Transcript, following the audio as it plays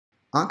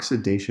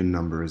Oxidation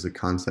number is a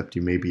concept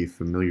you may be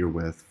familiar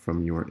with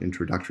from your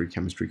introductory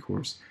chemistry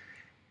course.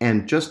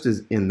 And just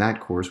as in that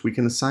course, we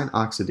can assign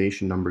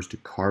oxidation numbers to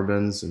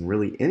carbons and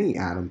really any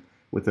atom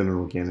within an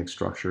organic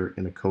structure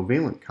in a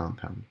covalent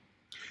compound.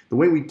 The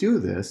way we do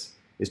this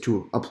is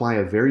to apply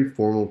a very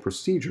formal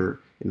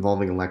procedure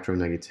involving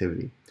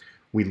electronegativity.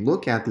 We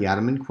look at the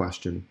atom in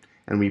question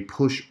and we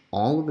push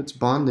all of its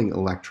bonding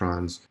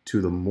electrons to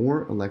the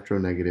more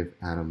electronegative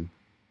atom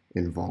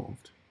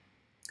involved.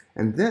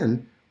 And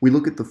then we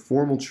look at the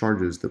formal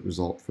charges that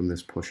result from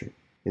this pushing.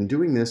 In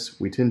doing this,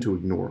 we tend to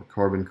ignore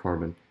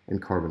carbon-carbon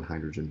and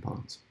carbon-hydrogen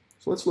bonds.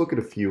 So let's look at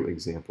a few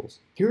examples.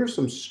 Here are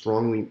some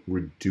strongly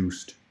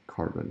reduced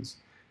carbons.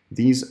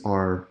 These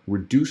are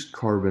reduced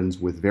carbons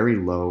with very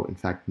low, in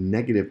fact,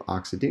 negative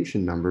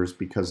oxidation numbers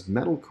because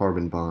metal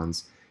carbon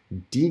bonds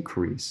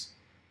decrease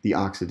the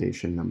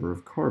oxidation number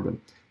of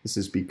carbon. This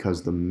is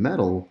because the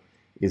metal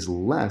is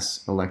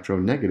less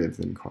electronegative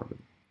than carbon.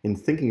 In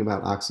thinking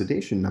about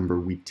oxidation number,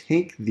 we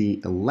take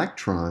the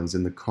electrons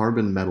in the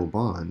carbon-metal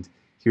bond,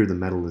 here the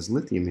metal is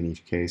lithium in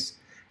each case,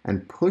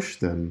 and push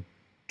them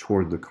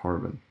toward the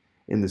carbon.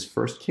 In this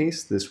first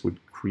case, this would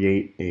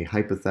create a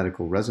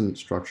hypothetical resonance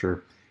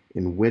structure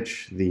in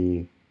which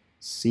the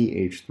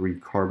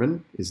CH3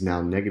 carbon is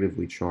now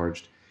negatively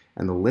charged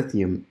and the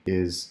lithium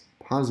is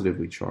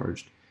positively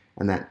charged,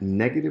 and that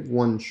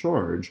 -1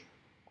 charge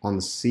on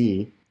the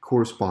C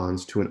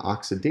corresponds to an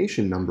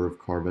oxidation number of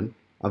carbon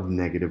of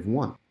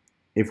 -1.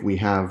 If we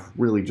have,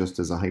 really just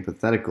as a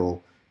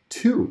hypothetical,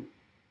 two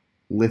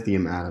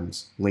lithium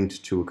atoms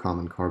linked to a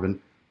common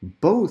carbon,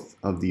 both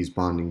of these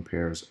bonding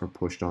pairs are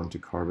pushed onto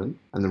carbon,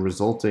 and the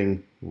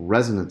resulting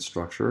resonance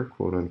structure,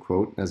 quote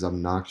unquote, as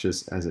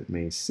obnoxious as it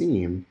may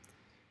seem,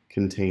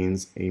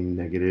 contains a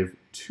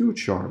 -2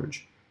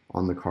 charge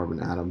on the carbon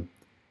atom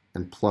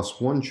and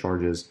 +1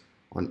 charges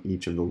on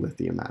each of the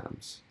lithium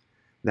atoms.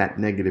 That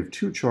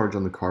 -2 charge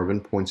on the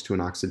carbon points to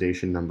an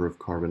oxidation number of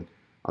carbon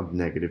of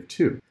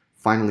 -2.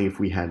 Finally, if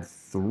we had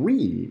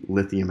 3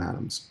 lithium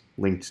atoms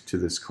linked to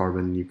this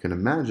carbon, you can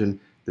imagine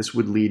this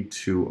would lead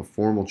to a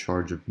formal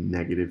charge of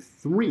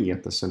 -3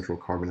 at the central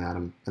carbon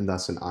atom, and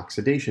thus an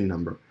oxidation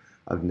number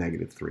of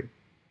 -3.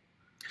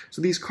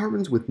 So these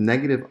carbons with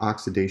negative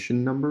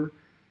oxidation number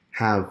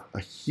have a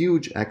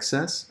huge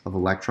excess of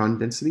electron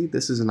density.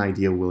 This is an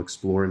idea we'll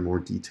explore in more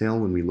detail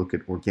when we look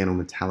at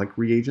organometallic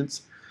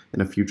reagents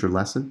in a future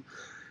lesson.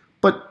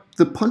 But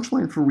the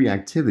punchline for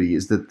reactivity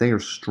is that they are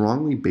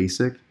strongly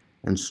basic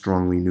and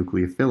strongly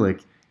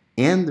nucleophilic,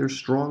 and they're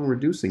strong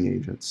reducing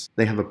agents.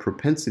 They have a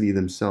propensity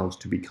themselves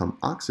to become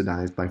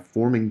oxidized by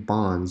forming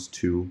bonds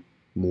to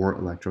more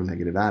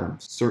electronegative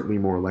atoms, certainly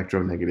more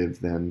electronegative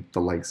than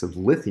the likes of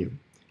lithium,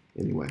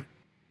 anyway.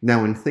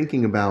 Now, in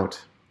thinking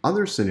about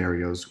other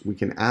scenarios, we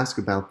can ask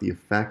about the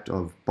effect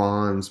of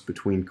bonds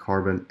between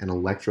carbon and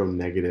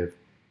electronegative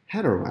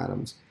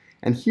heteroatoms.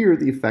 And here,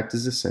 the effect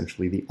is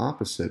essentially the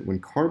opposite. When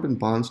carbon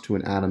bonds to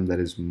an atom that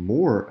is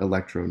more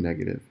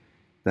electronegative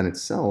than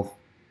itself,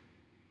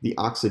 the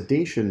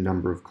oxidation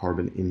number of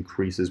carbon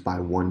increases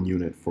by 1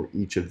 unit for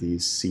each of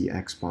these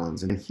CX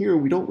bonds. And here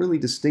we don't really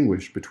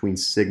distinguish between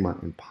sigma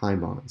and pi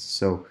bonds.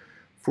 So,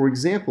 for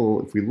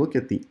example, if we look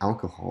at the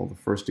alcohol, the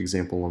first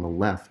example on the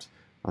left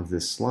of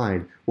this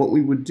slide, what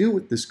we would do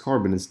with this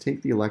carbon is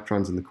take the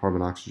electrons in the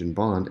carbon-oxygen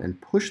bond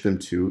and push them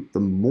to the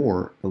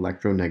more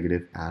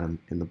electronegative atom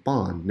in the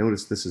bond.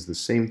 Notice this is the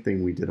same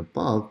thing we did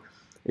above,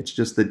 it's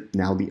just that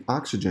now the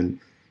oxygen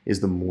is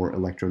the more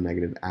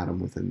electronegative atom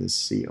within this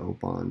CO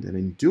bond. And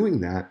in doing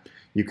that,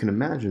 you can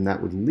imagine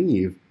that would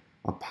leave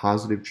a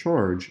positive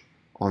charge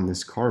on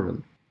this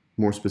carbon.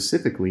 More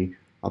specifically,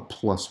 a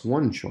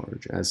 +1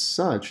 charge. As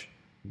such,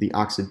 the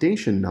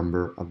oxidation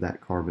number of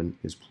that carbon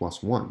is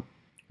 +1.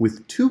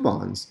 With 2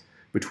 bonds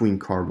between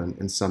carbon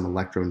and some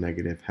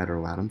electronegative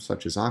heteroatom,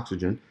 such as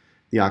oxygen,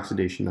 the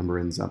oxidation number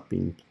ends up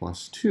being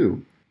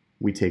 +2.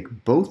 We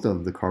take both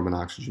of the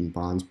carbon-oxygen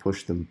bonds,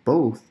 push them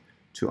both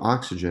to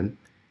oxygen,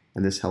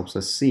 and this helps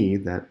us see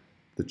that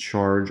the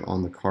charge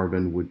on the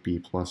carbon would be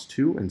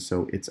 +2, and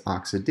so its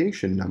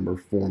oxidation number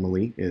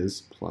formally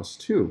is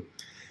 +2.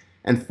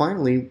 And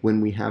finally,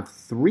 when we have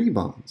 3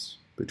 bonds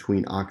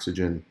between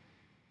oxygen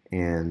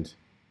and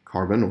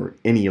carbon, or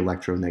any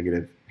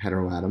electronegative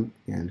heteroatom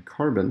and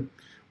carbon,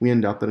 we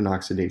end up at an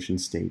oxidation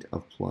state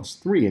of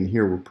 +3. And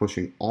here we're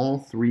pushing all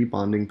 3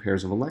 bonding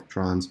pairs of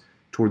electrons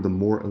toward the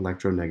more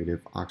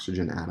electronegative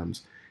oxygen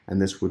atoms. And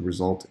this would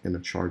result in a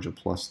charge of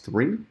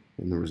 +3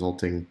 in the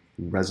resulting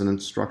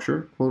resonance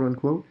structure, quote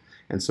unquote.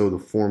 And so the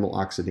formal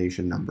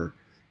oxidation number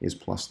is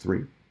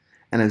 +3.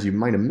 And as you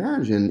might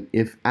imagine,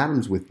 if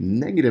atoms with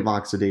negative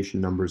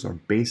oxidation numbers are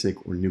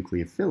basic or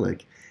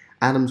nucleophilic,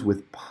 atoms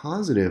with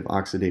positive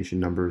oxidation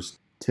numbers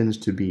tends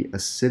to be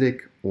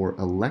acidic or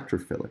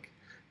electrophilic.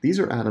 These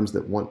are atoms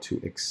that want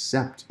to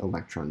accept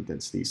electron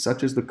density,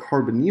 such as the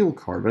carbonyl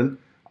carbon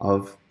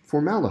of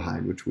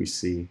formaldehyde, which we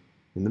see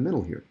in the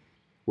middle here.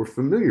 We're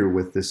familiar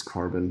with this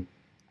carbon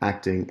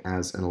acting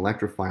as an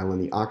electrophile,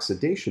 and the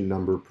oxidation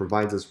number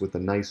provides us with a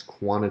nice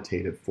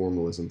quantitative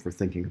formalism for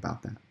thinking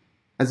about that.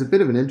 As a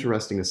bit of an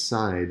interesting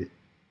aside,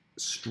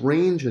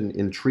 strange and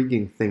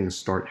intriguing things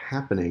start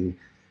happening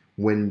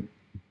when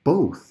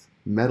both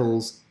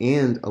metals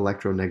and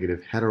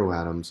electronegative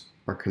heteroatoms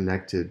are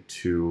connected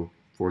to,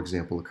 for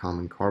example, a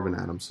common carbon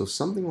atom. So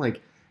something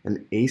like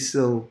an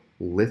acyl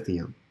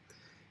lithium,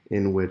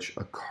 in which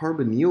a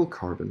carbonyl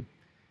carbon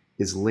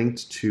is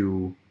linked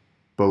to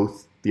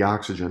both the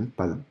oxygen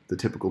by the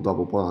typical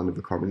double bond of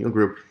the carbonyl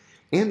group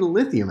and a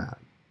lithium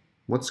atom.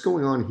 What's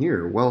going on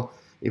here? Well,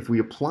 if we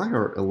apply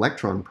our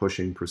electron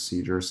pushing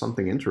procedure,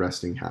 something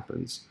interesting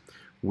happens.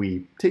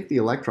 We take the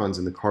electrons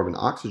in the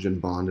carbon-oxygen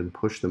bond and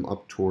push them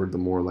up toward the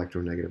more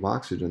electronegative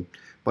oxygen,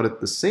 but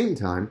at the same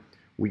time,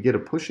 we get a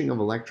pushing of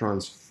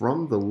electrons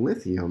from the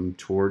lithium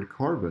toward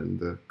carbon.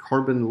 The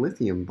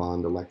carbon-lithium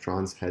bond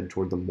electrons head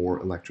toward the more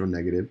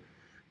electronegative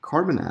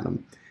carbon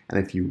atom. And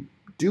if you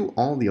do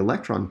all the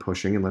electron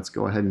pushing, and let's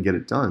go ahead and get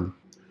it done,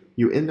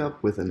 you end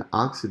up with an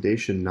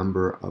oxidation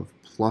number of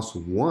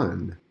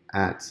 +1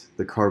 at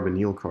the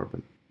carbonyl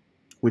carbon,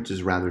 which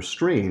is rather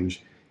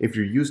strange if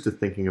you're used to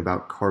thinking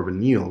about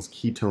carbonyls,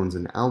 ketones,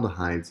 and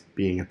aldehydes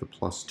being at the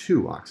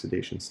 +2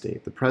 oxidation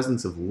state. The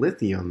presence of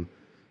lithium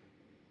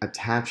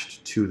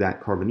attached to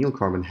that carbonyl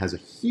carbon has a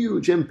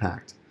huge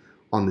impact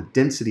on the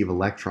density of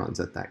electrons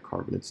at that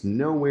carbon. It's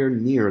nowhere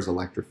near as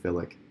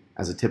electrophilic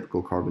as a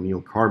typical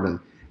carbonyl carbon,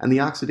 and the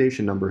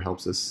oxidation number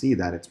helps us see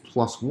that it's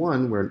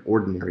 +1 where an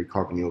ordinary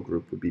carbonyl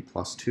group would be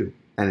 +2.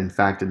 And in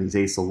fact, in these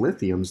acyl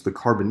lithiums, the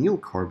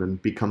carbonyl carbon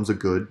becomes a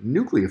good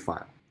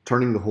nucleophile,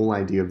 turning the whole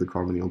idea of the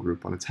carbonyl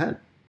group on its head.